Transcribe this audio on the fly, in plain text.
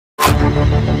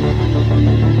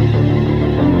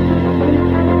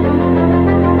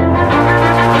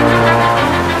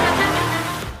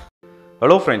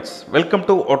Hello friends, welcome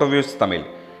to AutoViews Tamil.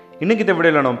 இன்னைக்கு இந்த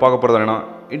வீடியோல நம்ம பார்க்க போறது என்னன்னா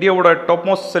இந்தியாவோட top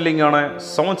most செல்லிங்கான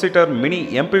 7-seater mini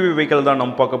MPV vehicle தான்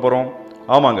நம்ம பார்க்க போறோம்.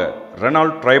 ஆமாங்க,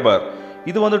 Renault TRIBER.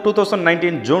 இது வந்து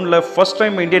 2019 ஜூன்ல ஃபர்ஸ்ட்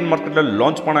டைம் இந்தியன் மார்க்கெட்ல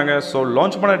லான்ச் பண்ணாங்க. சோ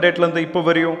லான்ச் பண்ண டேட்ல இருந்து இப்போ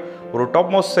வரையும் ஒரு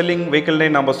டாப் மோஸ்ட் செல்லிங்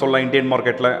வெஹிக்கிள்னே நம்ம சொல்லலாம் இந்தியன்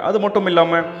மார்க்கெட்ல. அது மட்டும்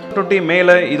இல்லாம 20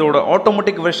 மேல இதோட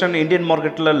ஆட்டோமேட்டிக் வெர்ஷன் இந்தியன்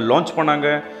மார்க்கெட்ல லான்ச்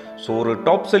பண்ணாங்க. ஸோ ஒரு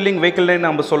டாப் செல்லிங் வெஹிக்கிள்னே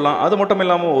நம்ம சொல்லலாம். அது மட்டும்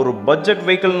இல்லாமல் ஒரு பட்ஜெட்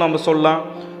வெஹிக்கிள் நம்ம சொல்லலாம்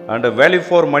அண்ட் வேல்யூ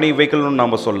ஃபார் மணி வெஹிக்கிள்னு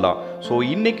நம்ம சொல்லலாம். ஸோ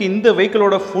இன்றைக்கி இந்த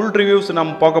வெஹிக்கிளோட ஃபுல் ரிவ்யூஸ்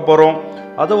நம்ம பார்க்க போகிறோம்.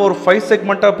 அதை ஒரு 5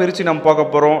 செக்மெண்ட்டாக பிரித்து நம்ம பார்க்க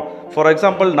போகிறோம். For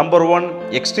example number 1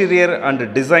 exterior and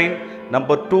design,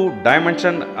 number 2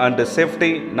 dimension and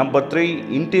safety, number 3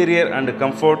 interior and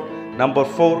comfort, number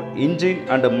 4 engine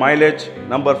and mileage,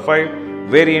 number 5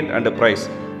 variant and price.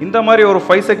 இந்த மாதிரி ஒரு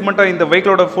 5 செக்மெண்ட்டாக இந்த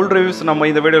வெஹிக்கிளோட ஃபுல் ரிவ்யூஸ் நம்ம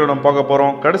இந்த வீடியோவில் நம்ம பார்க்க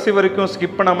போகிறோம். கடைசி வரைக்கும்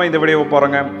ஸ்கிப் பண்ணாமல் இந்த வீடியோவை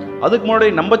பாருங்கள். அதுக்கு முன்னாடி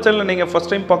நம்ம சேனலை நீங்கள்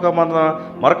ஃபஸ்ட் டைம் பார்க்காம இருந்தால்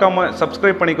மறக்காமல்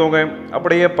சப்ஸ்கிரைப் பண்ணிக்கோங்க.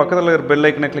 அப்படியே பக்கத்தில் இருக்கிற பெல்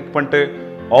ஐக்கனை கிளிக் பண்ணிட்டு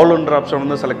ஆல்ன்ற ஆப்ஷன்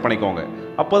வந்து செலக்ட் பண்ணிக்கோங்க.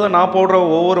 அப்போ தான் நான் போடுற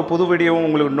ஒவ்வொரு புது வீடியோவும்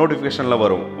உங்களுக்கு நோட்டிஃபிகேஷனில்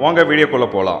வரும். வாங்க வீடியோக்குள்ளே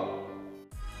போகலாம்.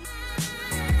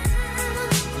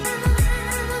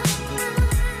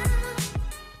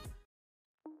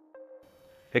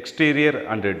 Exterior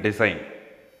and design.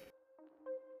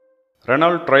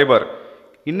 Renault TRIBER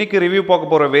இன்றைக்கி ரிவ்யூ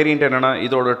பார்க்க போகிற வேரியண்ட் என்னென்னா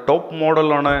இதோட டாப்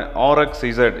மாடலான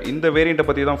RXZ. இந்த வேரியண்ட்டை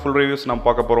பற்றி தான் ஃபுல் ரிவ்யூஸ் நம்ம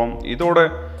பார்க்க போகிறோம். இதோட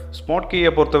ஸ்மார்ட்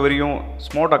கீயை பொறுத்தவரையும்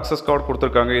ஸ்மார்ட் அக்சஸ் கார்டு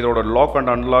கொடுத்துருக்காங்க. இதோட lock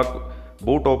and unlock,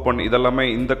 boot open இதெல்லாமே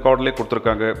இந்த கார்ட்லேயே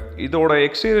கொடுத்துருக்காங்க. இதோட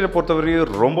எக்ஸ்டீரியரை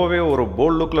பொறுத்தவரையும் ரொம்பவே ஒரு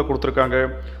போல்ட் லுக்கில் கொடுத்துருக்காங்க.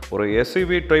 ஒரு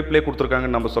SUV டைப்லேயே கொடுத்துருக்காங்க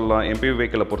நம்ம சொல்லலாம் MPV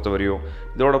வெஹிக்கிளை பொறுத்தவரையும்.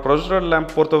 இதோட ப்ரொஜெக்டர்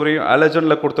லேம்ப் பொறுத்தவரையும்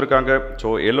ஹாலஜனில் கொடுத்துருக்காங்க. ஸோ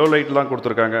எல்லோ லைட்லாம்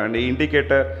கொடுத்துருக்காங்க அண்ட்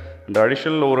இண்டிகேட்டர் அண்ட்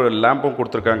அடிஷ்னல் ஒரு லேம்பும்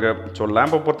கொடுத்துருக்காங்க. ஸோ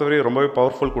லேம்பை பொறுத்தவரையும் ரொம்பவே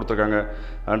பவர்ஃபுல் கொடுத்துருக்காங்க.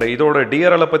 அண்ட் இதோட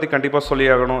டிஆர்எலை பற்றி கண்டிப்பாக சொல்லி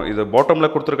ஆகணும். இது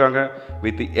பாட்டமில் கொடுத்துருக்காங்க,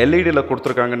 வித் எல்இடியில்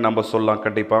கொடுத்துருக்காங்கன்னு நம்ம சொல்லலாம்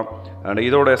கண்டிப்பாக. அண்ட்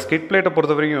இதோட ஸ்கிட் பிளேட்டை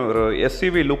பொறுத்தவரையும் ஒரு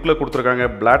SUV லுக்கில் கொடுத்துருக்காங்க,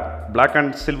 பிளாக்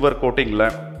அண்ட் சில்வர் கோட்டிங்கில்.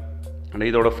 அண்ட்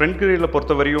இதோட ஃப்ரண்ட் கிரில்லை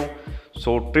பொறுத்தவரையும்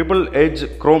so triple edge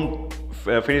chrome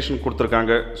finishing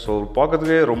கொடுத்துருக்காங்க. ஸோ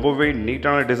பார்க்கறதுக்கு ரொம்பவே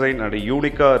நீட்டான டிசைன் அண்ட்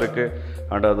யூனிக்காக இருக்குது.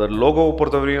 அண்ட் அது லோகோவை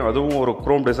பொறுத்தவரையும் அதுவும் ஒரு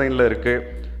குரோம் டிசைனில்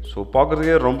இருக்குது. ஸோ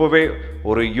பார்க்குறதுக்கே ரொம்பவே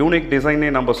ஒரு யூனிக் டிசைனே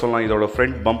நம்ம சொல்லலாம் இதோட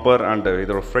ஃப்ரண்ட் பம்பர் அண்ட்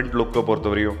இதோட ஃப்ரண்ட் லுக்கை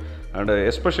பொறுத்தவரையும். அண்ட்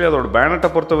எஸ்பெஷலி அதோட பேனட்டை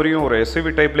பொறுத்தவரையும் ஒரு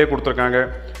SUV டைப்லேயே கொடுத்துருக்காங்க.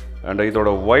 அண்ட்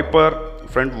இதோட வைப்பர்,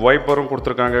 ஃப்ரண்ட் வைப்பரும்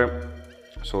கொடுத்துருக்காங்க.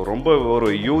 ஸோ ரொம்ப ஒரு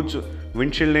ஹியூஜ்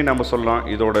விண்ட்ஷீல்ட்னே நம்ம சொல்லலாம்.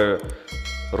 இதோட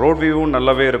ரோட் வியூவும்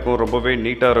நல்லாவே இருக்கும், ரொம்பவே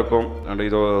நீட்டாக இருக்கும். அண்ட்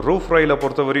இதோட ரூஃப் ராயில்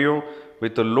பொறுத்தவரையும்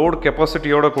வித் லோட்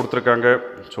கெப்பாசிட்டியோடு கொடுத்துருக்காங்க.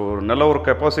 ஸோ நல்ல ஒரு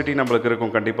கெப்பாசிட்டி நம்மளுக்கு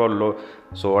இருக்கும் கண்டிப்பாக.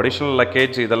 ஸோ அடிஷ்னல்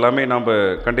லக்கேஜ் இதெல்லாமே நம்ம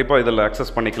கண்டிப்பாக இதில்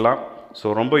அக்சஸ் பண்ணிக்கலாம்.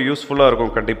 ஸோ ரொம்ப யூஸ்ஃபுல்லாக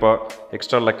இருக்கும் கண்டிப்பாக.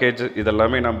 எக்ஸ்ட்ரா லக்கேஜ்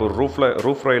இதெல்லாமே நம்ம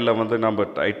ரூஃப் ராயில் வந்து நம்ம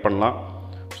டைட் பண்ணலாம்.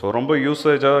 ஸோ ரொம்ப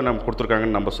யூசேஜாக நம்ம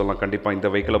கொடுத்துருக்காங்கன்னு நம்ம சொல்லலாம் கண்டிப்பாக இந்த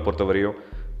வெஹிக்கிளை பொறுத்தவரையும்.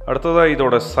 அடுத்ததாக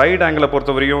இதோட சைடு ஆங்கிளை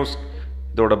பொறுத்தவரையும்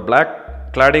இதோட பிளாக்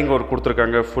கிளாடிங் ஒரு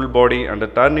கொடுத்துருக்காங்க full body. And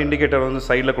turn indicator வந்து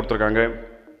சைடில் கொடுத்துருக்காங்க.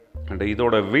 அண்ட்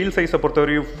இதோட வீல் சைஸை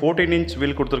பொறுத்தவரையும் 14 இன்ச்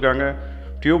வீல் கொடுத்துருக்காங்க,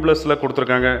 டியூப்லெஸில்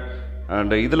கொடுத்துருக்காங்க.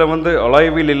 அண்ட் இதில் வந்து அலாய்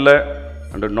வீல் இல்லை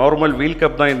அண்ட் நார்மல் வீல்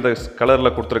கப் தான் இந்த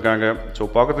கலரில் கொடுத்துருக்காங்க. ஸோ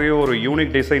பார்க்குறதையும் ஒரு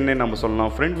யூனிக் டிசைன்னே நம்ம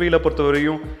சொல்லலாம். ஃப்ரண்ட் வீலை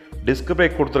பொறுத்தவரையும் டிஸ்க்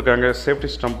பிரேக் கொடுத்துருக்காங்க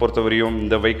சேஃப்டி ஸ்டம்ப் பொறுத்தவரையும்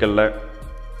இந்த வெஹிக்கிளில்.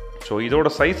 ஸோ இதோட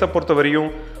சைஸை பொறுத்தவரையும்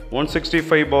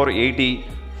 165/80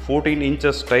 14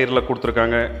 இன்ச்சஸ் டயரில்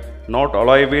கொடுத்துருக்காங்க. Not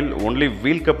alloy wheel, only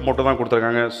wheel cup மட்டும் தான்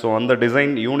கொடுத்துருக்காங்க. ஸோ அந்த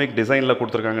டிசைன் யூனிக் டிசைனில்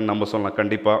கொடுத்துருக்காங்கன்னு நம்ம சொல்லலாம்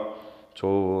கண்டிப்பாக. ஸோ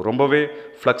ரொம்பவே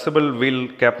ஃப்ளெக்சிபிள் வீல்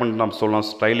கேப்னு நம்ம சொல்லலாம்,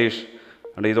 ஸ்டைலிஷ்.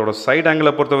 அண்ட் இதோட சைட்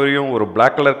ஆங்கிளை பொறுத்தவரையும் ஒரு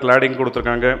பிளாக் கலர் கிளாடிங்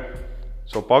கொடுத்துருக்காங்க.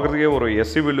 ஸோ பார்க்குறதுக்கே ஒரு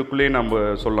SUV லுக்லேயே நம்ம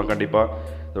சொல்லலாம் கண்டிப்பாக.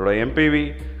 இதோட MPV,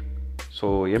 ஸோ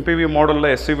MPV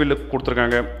மாடலில் SUV லுக்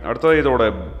கொடுத்துருக்காங்க. அடுத்தது இதோட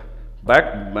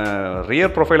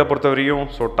ரியர் ப்ரொஃபைலை பொறுத்தவரையும்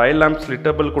ஸோ டைல் லேம்ப்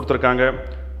ஸ்லிட்டபிள் கொடுத்துருக்காங்க.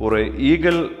 ஒரு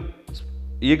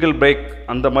ஈகிள் பிரேக்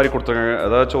அந்த மாதிரி கொடுத்துருக்காங்க.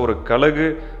 அதாச்சும் ஒரு கலகு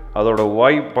அதோட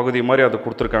வாய் பகுதி மாதிரி அதை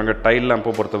கொடுத்துருக்காங்க டைல்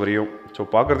லேம்பை பொறுத்தவரையும். ஸோ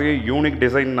பார்க்குறதுக்கே யூனிக்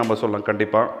டிசைன் நம்ம சொல்லலாம்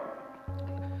கண்டிப்பாக.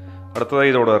 அடுத்ததாக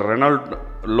இதோட ரெனால்ட்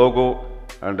லோகோ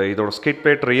அண்ட் இதோட skid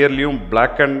plate ரியர்லேயும்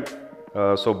black and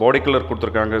so body colour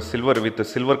கொடுத்துருக்காங்க சில்வர் வித்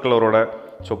சில்வர் கலரோட.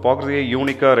 ஸோ பார்க்குறதுக்கே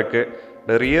யூனிக்காக இருக்குது.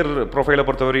 இந்த ரியர் ப்ரொஃபைலை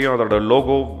பொறுத்தவரையும் அதோட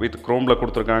லோகோ வித் குரோமில்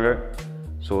கொடுத்துருக்காங்க.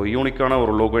 ஸோ யூனிக்கான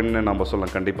ஒரு லோகோன்னு நம்ம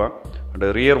சொல்லலாம் கண்டிப்பாக. And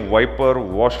rear wiper,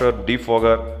 washer,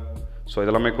 defogger so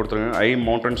இதெல்லாமே கொடுத்துருக்காங்க. ஐ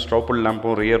மவுண்டன் ஸ்டாப்பிள்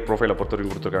லேம்பும் ரியர் ப்ரொஃபைலை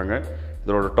பொறுத்தவரையும் கொடுத்துருக்காங்க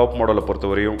இதோட டாப் மாடலை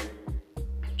பொறுத்தவரையும்.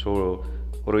 ஸோ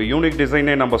ஒரு யூனிக்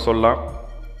டிசைனே நம்ம சொல்லலாம்.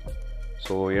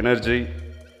 ஸோ எனர்ஜி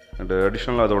அண்ட்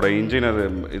அடிஷ்னல் அதோட இன்ஜின் அது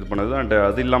இது பண்ணுது. அண்ட்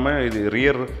அது இல்லாமல் இது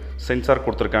ரியர் சென்சார்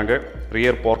கொடுத்துருக்காங்க,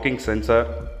 ரியர் பார்க்கிங் சென்சார்.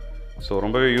 ஸோ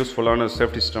ரொம்பவே யூஸ்ஃபுல்லான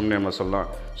சேஃப்டி சிஸ்டம்னு நம்ம சொல்லலாம்.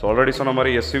 ஸோ ஆல்ரெடி சொன்ன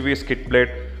மாதிரி SUV skid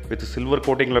played with silver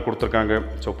கோட்டிங்கில் கொடுத்துருக்காங்க.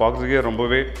 ஸோ பார்க்குறதுக்கே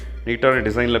ரொம்பவே நீட்டான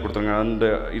டிசைனில் கொடுத்துருக்காங்க. அண்ட்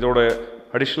இதோட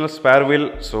அடிஷ்னல் ஸ்பேர் வீல்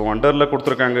ஸோ அண்டரில்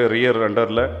கொடுத்துருக்காங்க, ரியர்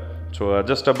அண்டரில். ஸோ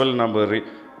அட்ஜஸ்டபிள் நம்ம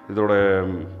இதோட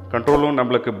கண்ட்ரோலும்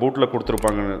நம்மளுக்கு பூட்டில்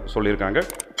கொடுத்துருப்பாங்கன்னு சொல்லியிருக்காங்க.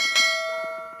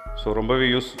 ஸோ ரொம்பவே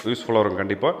யூஸ்ஃபுல்லாக இருக்கும்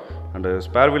கண்டிப்பாக. அண்டு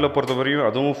ஸ்பேர் வீலை பொறுத்த வரையும்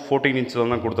அதுவும் 14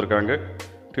 இன்ச்சில் தான் கொடுத்துருக்காங்க.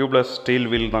 டியூப்லெஸ் ஸ்டீல்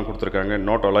வீல் தான் கொடுத்துருக்காங்க,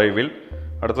 நாட் அலாய் வீல்.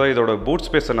 அடுத்தது இதோட பூட்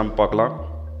ஸ்பேஸை நம்ம பார்க்கலாம்.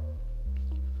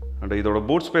 அண்ட் இதோட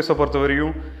பூட் ஸ்பேஸை பொறுத்த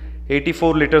வரையும்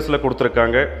 84 லிட்டர்ஸில்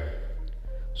கொடுத்துருக்காங்க.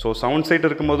 ஸோ 7 சீட்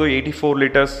இருக்கும்போது 84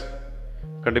 லிட்டர்ஸ்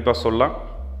கண்டிப்பாக சொல்லலாம்.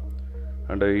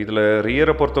 அண்டு இதில்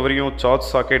ரியரை பொறுத்த வரையும் சார்ஜ்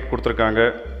சாக்கெட் கொடுத்துருக்காங்க,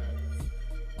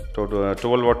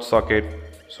 12 வாட் சாக்கெட்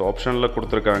ஸோ ஆப்ஷனில்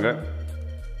கொடுத்துருக்காங்க.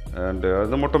 அண்டு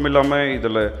அது மட்டும் இல்லாமல்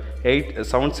இதில்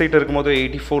 7 சீட் இருக்கும்போது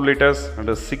 84 லிட்டர்ஸ்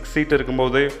அண்டு 6 சீட்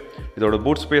இருக்கும்போது இதோட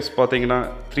பூட் ஸ்பேஸ் பார்த்தீங்கன்னா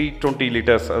 320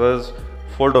 லிட்டர்ஸ். அதாவது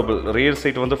ஃபோல்டபுள் ரியர்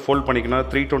சீட் வந்து fold பண்ணிக்கினா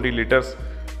 320 litres.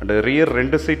 And rear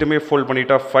 2 சீட்டுமே fold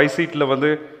பண்ணிட்டா 5 சீட்டில்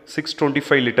வந்து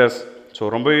 625 லிட்டர்ஸ்.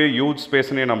 ஸோ ரொம்பவே ஹியூஜ்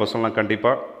ஸ்பேஸ்னே நம்ம சொல்லலாம்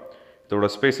கண்டிப்பாக இதோட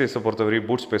ஸ்பேஸஸை பொறுத்தவரையும்,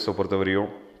 பூட் ஸ்பேஸை பொறுத்தவரையும்.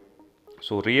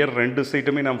 ஸோ ரியர் 2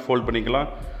 சீட்டுமே நம்ம ஃபோல்ட் பண்ணிக்கலாம்.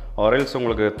 ஆர்எல்ஸ்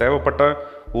உங்களுக்கு தேவைப்பட்ட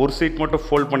ஒரு சீட் மட்டும்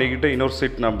ஃபோல்ட் பண்ணிக்கிட்டு இன்னொரு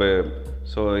சீட் நம்ம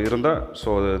ஸோ இருந்தால் ஸோ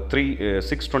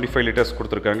 625 லிட்டர்ஸ்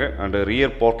கொடுத்துருக்காங்க. அண்டு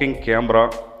ரியர் பார்க்கிங் கேமரா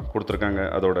கொடுத்துருக்காங்க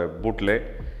அதோட பூட்டில்.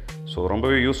 ஸோ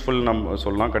ரொம்பவே யூஸ்ஃபுல் நம்ம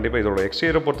சொல்லலாம் கண்டிப்பாக. இதோட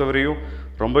எக்ஸ்டீரியரை பொறுத்தவரையும்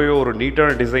ரொம்பவே ஒரு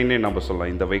நீட்டான டிசைனே நம்ம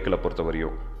சொல்லலாம் இந்த வெஹிக்கிளை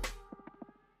பொறுத்தவரையும்.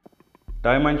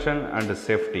 Dimension and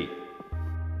safety.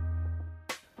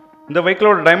 இந்த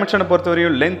வெஹிக்கிளோட டைமென்ஷனை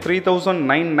பொறுத்தவரையும் லென்த்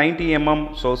 3990 mm,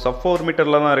 ஸோ sub 4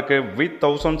 மீட்டரில் தான் இருக்குது. With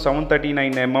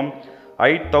 1739 mm,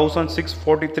 height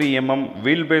 1643 mm,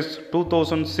 wheel base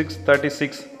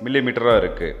 2636 மில்லிமீட்டராக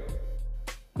இருக்குது.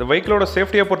 இந்த வெஹிக்கிளோட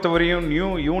சேஃப்டியை பொறுத்தவரையும் நியூ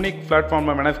யூனிக்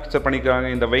பிளாட்ஃபார்மை மேனுஃபேக்சர் பண்ணியிருக்காங்க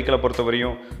இந்த வெஹிக்கிளை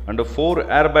பொறுத்தவரையும். And 4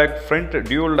 airbag, front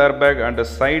dual airbag and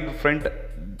side front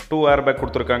 2 airbag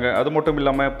கொடுத்துருக்காங்க. அது மட்டும்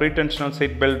இல்லாமல் ப்ரீடென்ஷனல்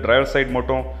சீட் பெல்ட், டிரைவர் சைட்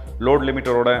மட்டும் load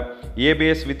லிமிட்டரோட,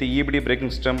 ABS with EBD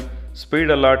braking system,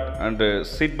 speed alert and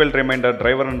seat belt reminder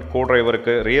driver and கோ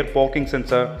டிரைவருக்கு, rear parking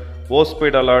sensor, O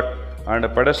speed alert and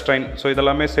pedestrian. So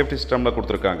இதெல்லாமே safety சிஸ்டமில்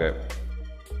கொடுத்துருக்காங்க.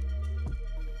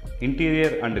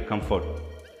 Interior and comfort.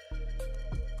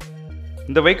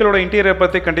 இந்த வெஹிக்கிளோட interior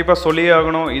பற்றி கண்டிப்பாக சொல்லியே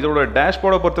ஆகணும். இதோட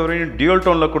டேஷ்போர்டை பொறுத்தவரையும் டியூல்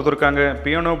டோனில் கொடுத்துருக்காங்க.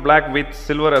 பியானோ பிளாக் வித்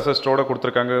சில்வர் அசிஸ்டோட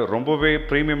கொடுத்துருக்காங்க. ரொம்பவே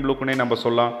ப்ரீமியம் லுக்குன்னே நம்ம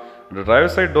சொல்லலாம்.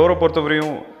 டிரைவர் சைட் டோரை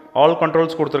பொறுத்தவரையும் ஆல்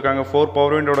கண்ட்ரோல்ஸ் கொடுத்துருக்காங்க. 4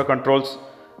 power விண்டோட controls.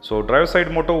 So driver side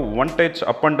மட்டும் 1 டச்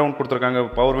அப் அண்ட் டவுன் கொடுத்துருக்காங்க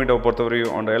பவர் விண்டோவை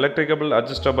பொறுத்தவரையும். அண்ட் எலக்ட்ரிக்கபிள்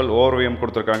அட்ஜஸ்டபிள் ஓஆர்விஎம்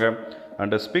கொடுத்துருக்காங்க.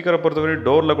 அண்ட் ஸ்பீக்கரை பொறுத்தவரையும்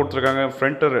டோரில் கொடுத்துருக்காங்க.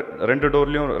 ஃப்ரண்ட்டு 2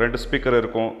 டோர்லேயும் 2 ஸ்பீக்கர்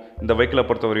இருக்கும் இந்த வெஹிக்கிளை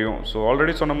பொறுத்தவரையும். ஸோ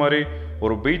ஆல்ரெடி சொன்ன மாதிரி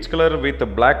ஒரு பீச் கலர் வித்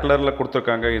பிளாக் கலரில்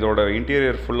கொடுத்துருக்காங்க இதோட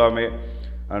இன்டீரியர் ஃபுல்லாமே.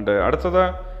 அண்டு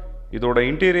அடுத்ததாக இதோட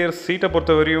இன்டீரியர் சீட்டை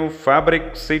பொறுத்தவரையும் ஃபேப்ரிக்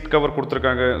சீட் கவர்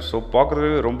கொடுத்துருக்காங்க. ஸோ பார்க்குறது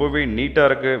ரொம்பவே நீட்டாக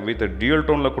இருக்குது. வித் டியூல்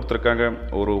டோனில் கொடுத்துருக்காங்க.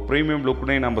 ஒரு ப்ரீமியம்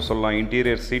லுக்னே நம்ம சொல்லலாம்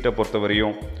இன்டீரியர் சீட்டை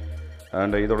பொறுத்தவரையும்.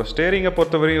 அண்ட் இதோட ஸ்டேரிங்கை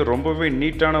பொறுத்தவரையும் ரொம்பவே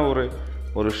நீட்டான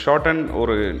ஒரு ஷார்ட் அண்ட்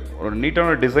ஒரு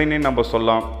நீட்டான டிசைனே நம்ம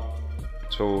சொல்லலாம்.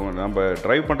 ஸோ நம்ம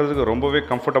ட்ரைவ் பண்ணுறதுக்கு ரொம்பவே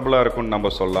கம்ஃபர்டபுளாக இருக்கும்னு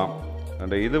நம்ம சொல்லலாம்.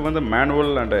 அண்ட் இது வந்து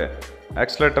manual and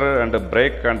oscillator and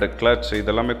break and clutch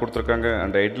இதெல்லாமே கொடுத்துருக்காங்க.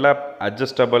 And headlamp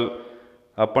adjustable,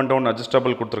 up and down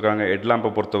adjustable கொடுத்துருக்காங்க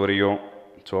ஹெட்லாம்பை பொறுத்தவரையும்.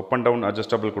 So up and down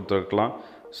adjustable கொடுத்துருக்கலாம்.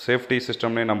 சேஃப்டி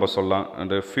சிஸ்டம்னே நம்ம சொல்லலாம்.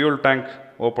 அண்டு ஃபியூல் டேங்க்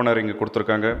ஓப்பனர் இங்கே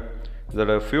கொடுத்துருக்காங்க.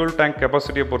 இதோட ஃபியூல் டேங்க்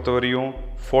கெப்பாசிட்டியை பொறுத்தவரையும்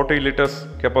 40 லிட்டர்ஸ்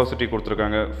கெப்பாசிட்டி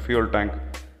கொடுத்துருக்காங்க fuel tank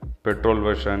petrol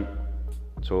version.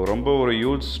 So ரொம்ப ஒரு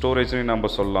ஹியூஜ் ஸ்டோரேஜ்னு நம்ம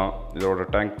சொல்லலாம் இதோட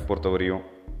டேங்க் பொறுத்தவரையும்.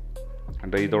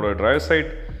 அண்ட் இதோட டிரைவர்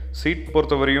சைட் சீட்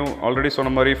பொறுத்தவரையும் ஆல்ரெடி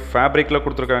சொன்ன மாதிரி ஃபேப்ரிக்கில்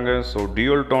கொடுத்துருக்காங்க. So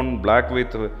dual tone black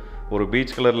with ஒரு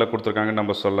பீச் கலரில் கொடுத்துருக்காங்கன்னு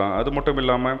நம்ம சொல்லலாம். அது மட்டும்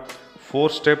இல்லாமல் 4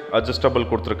 ஸ்டெப்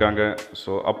அட்ஜஸ்டபிள் கொடுத்துருக்காங்க.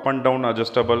 So up and down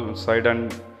adjustable, side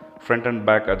and front and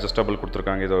back adjustable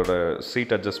கொடுத்துருக்காங்க இதோட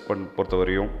சீட் அட்ஜஸ்ட்மெண்ட்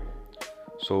பொறுத்தவரையும்.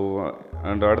 ஸோ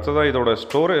அண்ட் அடுத்ததாக இதோட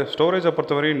ஸ்டோரேஜை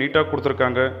பொறுத்தவரையும் நீட்டாக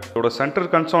கொடுத்துருக்காங்க. இதோட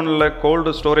சென்டர் கன்சோனில்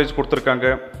கோல்டு ஸ்டோரேஜ் கொடுத்துருக்காங்க.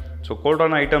 ஸோ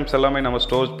கோல்டான ஐட்டம்ஸ் எல்லாமே நம்ம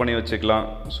ஸ்டோரேஜ் பண்ணி வச்சுக்கலாம்.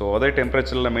 ஸோ அதே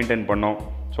டெம்பரேச்சரில் மெயின்டைன் பண்ணோம்.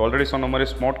 ஸோ ஆல்ரெடி சொன்ன மாதிரி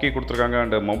ஸ்மார்ட் கீ கொடுத்துருக்காங்க.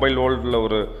 அண்ட் மொபைல் ஹோல்டில்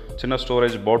ஒரு சின்ன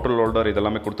ஸ்டோரேஜ், பாட்டில் ஹோல்டர்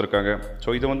இதெல்லாமே கொடுத்துருக்காங்க. ஸோ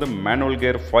இது வந்து மேனுவல்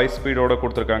கியர் 5 ஸ்பீடோடு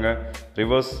கொடுத்துருக்காங்க.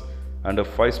 ரிவர்ஸ் அண்டு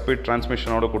 5 ஸ்பீட்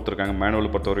டிரான்ஸ்மிஷனோடு கொடுத்துருக்காங்க மேனுவல்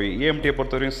பொறுத்தவரையும். ஏஎம்டியை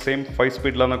பொறுத்தவரையும் சேம் 5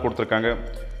 ஸ்பீடில் தான் கொடுத்துருக்காங்க.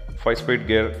 5 ஸ்பீட்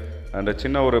கியர் அண்டு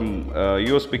சின்ன ஒரு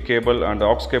USB cable and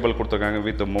aux cable கொடுத்துருக்காங்க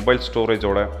with mobile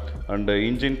ஸ்டோரேஜோட. And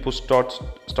engine push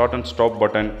start and stop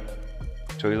button.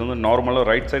 So இது வந்து நார்மலாக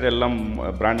ரைட் சைடு எல்லாம்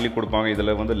பிராண்ட்லேயும் கொடுப்பாங்க.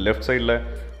 இதில் வந்து லெஃப்ட் சைடில்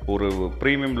ஒரு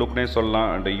ப்ரீமியம் லுக்னே சொல்லலாம்.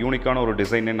 அண்ட் யூனிக்கான ஒரு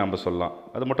டிசைனே நம்ம சொல்லலாம்.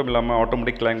 அது மட்டும் இல்லாமல்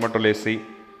automatic climate control AC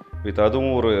with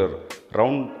அதுவும் ஒரு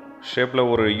ரவுண்ட் ஷேப்பில்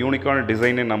ஒரு யூனிக்கான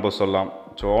டிசைனே நம்ம சொல்லலாம்.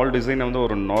 ஸோ ஆல் டிசைனை வந்து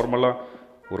ஒரு நார்மலாக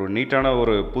ஒரு நீட்டான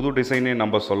ஒரு புது டிசைனே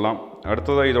நம்ம சொல்லலாம்.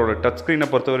 அடுத்ததாக இதோட டச் ஸ்க்ரீனை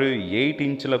பொறுத்தவரை 8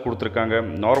 இன்ச்சில் கொடுத்துருக்காங்க.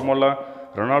 நார்மலாக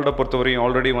ரெனால்டோ பொறுத்தவரையும்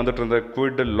ஆல்ரெடி வந்துட்டு இருந்த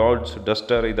குவிட், லார்ஜ்,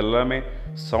 டஸ்டர் இதெல்லாமே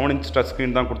 7 இன்ச் டச்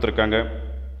ஸ்க்ரீன் தான் கொடுத்துருக்காங்க.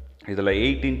 இதில்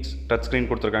 8 இன்ச் டச் ஸ்க்ரீன்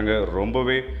கொடுத்துருக்காங்க.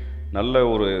 ரொம்பவே நல்ல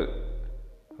ஒரு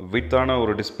வித்தான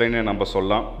ஒரு டிஸ்பிளேன்னு நம்ம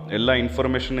சொல்லலாம். எல்லா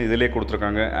இன்ஃபர்மேஷனும் இதிலே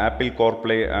கொடுத்துருக்காங்க. Apple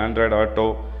CarPlay, Android auto,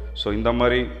 so இந்த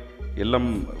மாதிரி எல்லாம்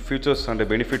ஃபியூச்சர்ஸ் அண்ட்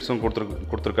பெனிஃபிட்ஸும்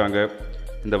கொடுத்துருக்காங்க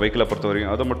இந்த வெஹிக்கிளை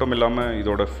பொறுத்தவரையும். அது மட்டும் இல்லாமல்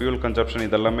இதோட ஃபியூல் கன்சப்ஷன்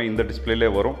இதெல்லாமே இந்த டிஸ்பிளேலே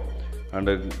வரும்.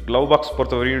 அண்டு க்ளவ் பாக்ஸ்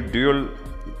பொறுத்தவரையும் டியூவல்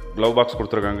க்ளவ் பாக்ஸ்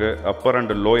கொடுத்துருக்காங்க. அப்பர்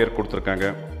அண்ட் லோயர் கொடுத்துருக்காங்க.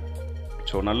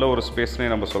 ஸோ நல்ல ஒரு ஸ்பேஸ்னே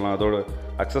நம்ம சொல்லலாம். அதோட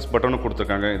அக்சஸ் பட்டனும்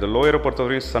கொடுத்துருக்காங்க. இந்த லோயரை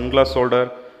பொறுத்தவரையும் சன்கிளாஸ் ஹோல்டர்,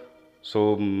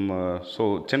 ஸோ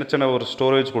சின்ன சின்ன ஒரு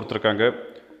ஸ்டோரேஜ் கொடுத்துருக்காங்க.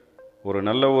 ஒரு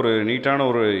நல்ல ஒரு நீட்டான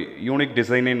ஒரு யூனிக்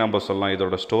டிசைனே நம்ம சொல்லலாம்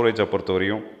இதோட ஸ்டோரேஜை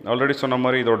பொறுத்தவரையும். ஆல்ரெடி சொன்ன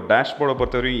மாதிரி இதோட டேஷ்போர்டை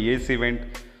பொறுத்தவரையும் AC went,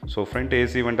 so front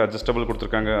AC went adjustable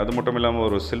கொடுத்துருக்காங்க. அது மட்டும் இல்லாமல்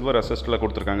ஒரு சில்வர் அசிஸ்டில்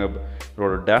கொடுத்துருக்காங்க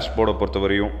இதோட டேஷ்போர்டை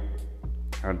பொறுத்தவரையும்.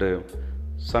 அண்டு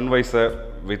சன்வைசர்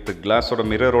வித் கிளாஸோட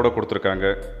மிரரோடு கொடுத்துருக்காங்க.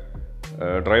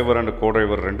 டிரைவர் அண்ட் கோ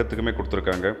டிரைவர் ரெண்டுத்துக்குமே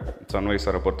கொடுத்துருக்காங்க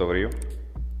சன்வைசரை பொறுத்தவரையும்.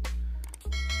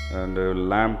 And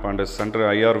lamp and centre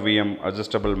IRVM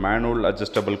adjustable, manual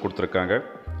adjustable கொடுத்துருக்காங்க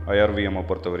ஐஆர்விஎம்மை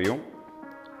பொறுத்தவரையும்.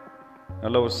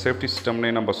 நல்ல ஒரு சேஃப்டி சிஸ்டம்னே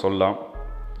நம்ம சொல்லலாம்.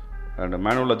 அண்ட்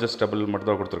மேனுவல் அட்ஜஸ்டபிள் மட்டும்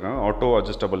தான் கொடுத்துருக்காங்க, ஆட்டோ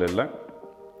அட்ஜஸ்டபிள் இல்லை.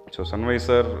 So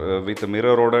sun visor with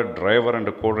மிரரோட driver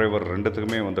and go driver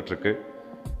ரெண்டுத்துக்குமே வந்துட்டுருக்கு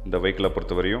இந்த வெஹிக்கிளை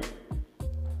பொறுத்தவரையும்.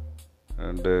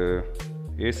 அண்டு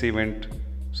ஏசி வெண்ட்,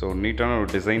 ஸோ நீட்டான ஒரு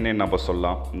டிசைனே நம்ம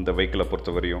சொல்லலாம் இந்த வெஹிக்கிளை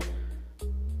பொறுத்தவரையும்.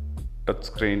 டச்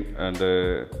ஸ்க்ரீன் அண்டு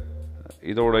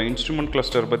இதோட இன்ஸ்ட்ருமெண்ட்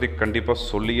கிளஸ்டர் பற்றி கண்டிப்பாக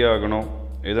சொல்லியே ஆகணும்.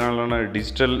 இதனால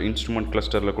டிஜிட்டல் இன்ஸ்ட்ருமெண்ட்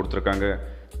கிளஸ்டரில் கொடுத்துருக்காங்க.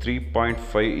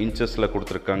 3.5 இன்ச்சஸில்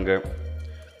கொடுத்துருக்காங்க.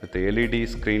 With LED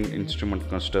screen instrument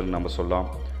cluster நம்ம சொல்லலாம்.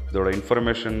 இதோட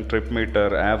information, trip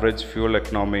meter, average fuel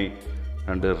economy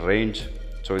and range,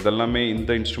 so இதெல்லாமே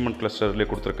இந்த இன்ஸ்ட்ருமெண்ட் கிளஸ்டர்லேயே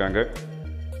கொடுத்துருக்காங்க.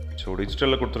 ஸோ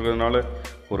டிஜிட்டலில் கொடுத்துருக்கிறதுனால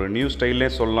ஒரு நியூ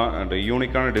ஸ்டைல்லே சொல்லலாம் அண்ட்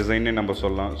யூனிக்கான டிசைனே நம்ம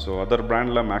சொல்லலாம். ஸோ அதர்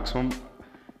பிராண்டில் மேக்ஸிமம்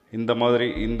இந்த மாதிரி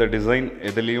இந்த டிசைன்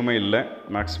எதுலேயுமே இல்லை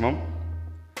maximum.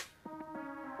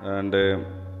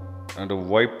 And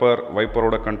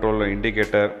வைப்பரோட control,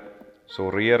 indicator, so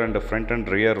rear and front and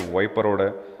rear வைப்பரோட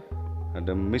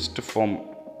and mist form,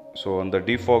 so அந்த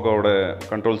டிஃபாகோட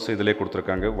கண்ட்ரோல்ஸ் இதிலே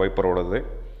கொடுத்துருக்காங்க வைப்பரோடது.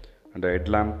 And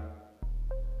headlamp.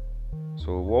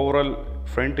 So overall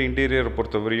front interior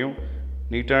பொறுத்தவரையும்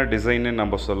நீட்டான டிசைன்னு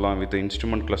நம்ம சொல்லலாம் வித்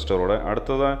இன்ஸ்ட்ருமெண்ட் கிளஸ்டரோட.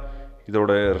 அடுத்ததாக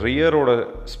இதோட ரியரோட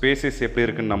ஸ்பேசஸ் எப்படி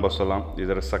இருக்குதுன்னு நம்ம சொல்லலாம்.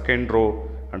 இதோட second row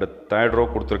and third row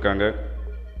கொடுத்துருக்காங்க.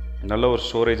 நல்ல ஒரு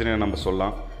ஸ்டோரேஜ்னே நம்ம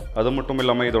சொல்லலாம். அது மட்டும்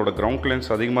இல்லாமல் இதோட கிரவுண்ட்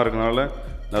கிளியரன்ஸ் அதிகமாக இருக்கிறதுனால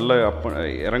நல்ல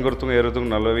இறங்குறதுக்கும்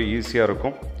ஏறுறதுக்கும் நல்லாவே ஈஸியாக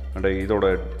இருக்கும். அண்ட் இதோட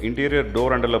இன்டீரியர்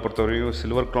டோர் ஹேண்டலில் பொறுத்தவரையும்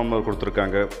சில்வர் க்ரோமில்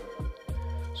கொடுத்துருக்காங்க.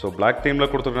 ஸோ பிளாக்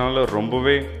தீமில் கொடுத்துருக்கனால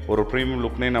ரொம்பவே ஒரு ப்ரீமியம்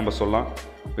லுக்னே நம்ம சொல்லலாம்.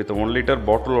 வித் 1 லிட்டர்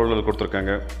பாட்டில் ஹோல்டர்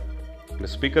கொடுத்துருக்காங்க. இந்த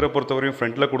ஸ்பீக்கரை பொறுத்தவரையும்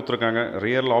ஃப்ரண்ட்டில் கொடுத்துருக்காங்க,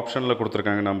 ரியரில் ஆப்ஷனில்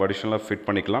கொடுத்துருக்காங்க, நம்ம அடிஷ்னலாக ஃபிட்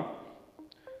பண்ணிக்கலாம்.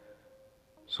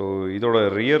 ஸோ இதோட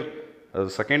ரியர்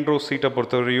செகண்ட் ரோ சீட்டை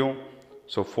பொறுத்தவரையும்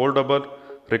so foldable,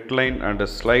 recline and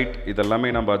slide இதெல்லாமே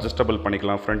நம்ம அட்ஜஸ்டபிள்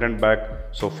பண்ணிக்கலாம். Front and back,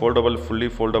 so foldable, fully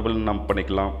foldable நம்ம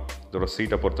பண்ணிக்கலாம் இதோட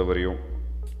சீட்டை பொறுத்தவரையும்.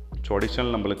 ஸோ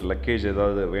அடிஷ்னல் நம்மளுக்கு லக்கேஜ்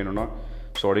ஏதாவது வேணும்னா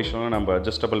ஸோ அடிஷ்னலாக நம்ம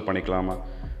அட்ஜஸ்டபிள் பண்ணிக்கலாமா,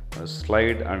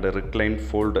 slide and recline,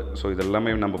 fold, so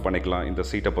இதெல்லாமே நம்ம பண்ணிக்கலாம் இந்த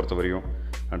சீட்டை பொறுத்தவரையும்.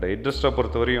 அண்ட் ஹெட்ரெஸ்ட்டை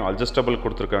பொறுத்தவரையும் அட்ஜஸ்டபிள்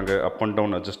கொடுத்துருக்காங்க, up and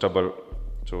down adjustable.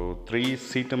 So 3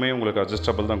 சீட்டுமே உங்களுக்கு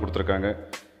அட்ஜஸ்டபிள் தான் கொடுத்துருக்காங்க.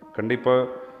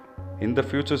 கண்டிப்பாக இந்த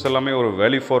ஃபியூச்சர்ஸ் எல்லாமே ஒரு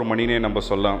வேல்யூ ஃபார் மணினே நம்ம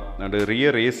சொல்லலாம். And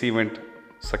rear AC went,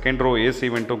 second row AC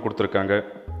வெண்ட்டும் கொடுத்துருக்காங்க,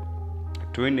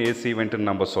 ட்வின் ஏசி வெண்ட்டுன்னு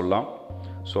நம்ம சொல்லலாம்.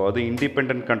 ஸோ அது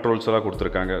இண்டிபெண்ட் கண்ட்ரோல்ஸ் எல்லாம்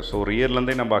கொடுத்துருக்காங்க. ஸோ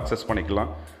ரியர்லேருந்தே நம்ம அக்சஸ்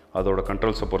பண்ணிக்கலாம் அதோட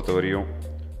கண்ட்ரோல்ஸை பொறுத்த வரையும்.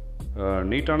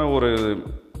 நீட்டான ஒரு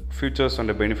ஃபியூச்சர்ஸ்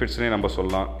அண்ட் பெனிஃபிட்ஸ்னே நம்ம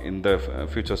சொல்லலாம் இந்த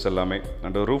ஃபியூச்சர்ஸ் எல்லாமே.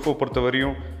 அண்ட் ரூஃபை பொறுத்த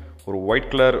வரையும் ஒரு ஒயிட்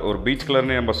கலர், ஒரு பீச்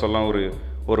கலர்னே நம்ம சொல்லலாம்.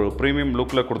 ஒரு ப்ரீமியம்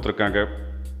லுக்கில் கொடுத்துருக்காங்க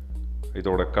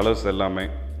இதோட கலர்ஸ் எல்லாமே.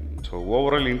 ஸோ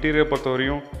ஓவரால் இன்டீரியர்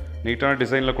பொறுத்தவரையும் நீட்டான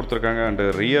டிசைனில் கொடுத்துருக்காங்க. அண்டு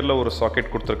ரியரில் ஒரு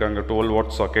சாக்கெட் கொடுத்துருக்காங்க, 12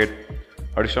 வாட் சாக்கெட்.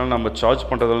 அடிஷ்னல் நம்ம சார்ஜ்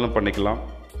பண்ணுறதாலும் பண்ணிக்கலாம்.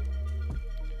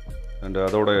 அண்டு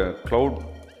அதோட க்ளவுட்,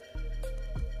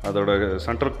 அதோட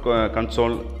சென்ட்ரல்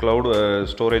கன்சோல், க்ளவுட்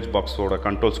ஸ்டோரேஜ் பாக்ஸோட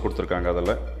கண்ட்ரோல்ஸ் கொடுத்துருக்காங்க.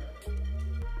 அதில்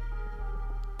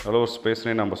ஒரு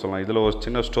ஸ்பேஸ்னே நம்ம சொல்லலாம். இதில் ஒரு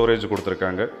சின்ன ஸ்டோரேஜ்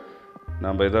கொடுத்துருக்காங்க,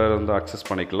 நம்ம இதை வந்து அக்சஸ்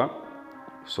பண்ணிக்கலாம்.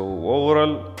 ஸோ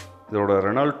ஓவரால் இதோட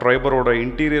ரெனால்ட் ட்ரைபரோட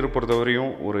இன்டீரியர்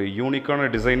பொறுத்தவரையும் ஒரு யூனிக்கான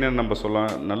டிசைனே நம்ம சொல்லலாம்.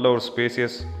 நல்ல ஒரு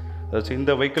ஸ்பேசியஸ், அதாச்சும்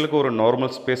இந்த வெஹிக்கிளுக்கு ஒரு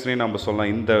நார்மல் ஸ்பேஸ்னே நம்ம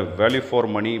சொல்லலாம். இந்த வேல்யூ ஃபார்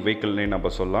மணி வெஹிக்கிள்னே நம்ம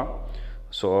சொல்லலாம்.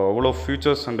 ஸோ அவ்வளோ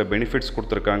ஃபியூச்சர்ஸ் அண்ட் பெனிஃபிட்ஸ்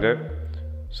கொடுத்துருக்காங்க.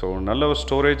 ஸோ நல்ல ஒரு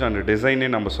ஸ்டோரேஜ் அண்ட் டிசைனே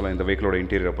நம்ம சொல்லலாம் இந்த வெஹிக்கிளோட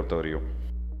இன்டீரியரை பொறுத்த வரையும்.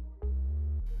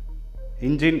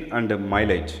 Engine and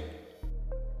mileage.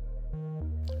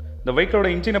 இந்த வெஹிக்கிளோட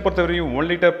இன்ஜினை பொறுத்தவரையும் 1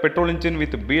 litre petrol engine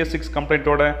with BS6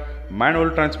 கம்ப்ளைண்ட்டோட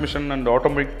manual transmission and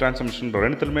automatic transmission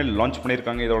ரெண்டுத்துலையுமே launch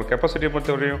பண்ணியிருக்காங்க. இதோட கெப்பாசிட்டியை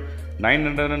பொறுத்தவரையும்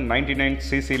 999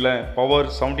 சிசியில்,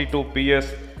 பவர் 72 PS,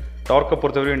 டார்க்கை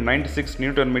பொறுத்தவரையும் 96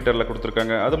 நியூட்டன் மீட்டரில்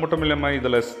கொடுத்துருக்காங்க. அது மட்டும் இல்லாமல்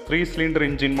இதில் 3 சிலிண்டர்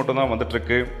இன்ஜின் மட்டும் தான்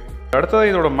வந்துட்டுருக்கு. அடுத்தது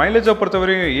இதோட மைலேஜை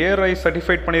பொறுத்தவரையும் ARI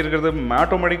சர்டிஃபைட் பண்ணியிருக்கிறது.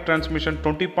 Automatic transmission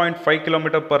 20.5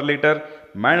 km/லிட்டர்,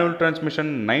 manual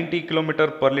transmission 90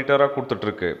 km/லிட்டராக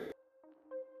கொடுத்துட்ருக்கு.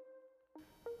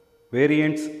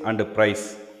 Variants and price.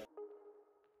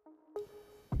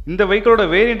 இந்த வெஹிக்கிளோட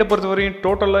வேரியண்ட்டை பொறுத்தவரையும்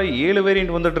டோட்டலாக 7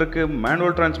 வேரியண்ட் வந்துட்டுருக்கு.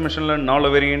 மேனுவல் டிரான்ஸ்மிஷனில்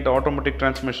 4 வேரியண்ட், ஆட்டோமேட்டிக்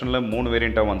டிரான்ஸ்மிஷனில் 3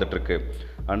 வேரியண்ட்டாக வந்துட்டுருக்கு.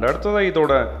 அண்ட் அடுத்ததாக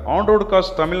இதோட ஆன்ரோடு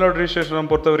காஸ்ட் தமிழ்நாடு ரெஜிஸ்ட்ரேஷனை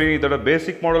பொறுத்தவரையும் இதோட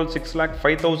பேசிக் மாடல்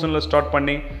 6,05,000 ஸ்டார்ட்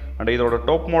பண்ணி, அண்ட் இதோட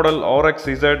டாப் மாடல்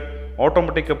RXZ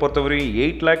ஆட்டோமேட்டிக்கை பொறுத்தவரையும்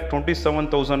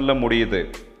 8,27,000 முடியுது.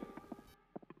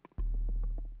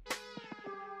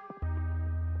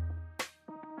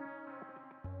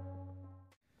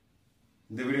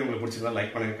 இந்த வீடியோ உங்களுக்கு பிடிச்சிருந்தா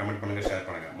லைக் பண்ணுங்க, கமெண்ட் பண்ணுங்க, ஷேர்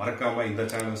பண்ணுங்க. மறக்காம இந்த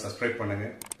சேனலை சப்ஸ்கிரைப் பண்ணுங்க,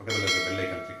 பக்கத்தில் இருக்க பெல்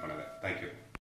ஐகான் கிளிக் பண்ணுங்க. தேங்க்யூ.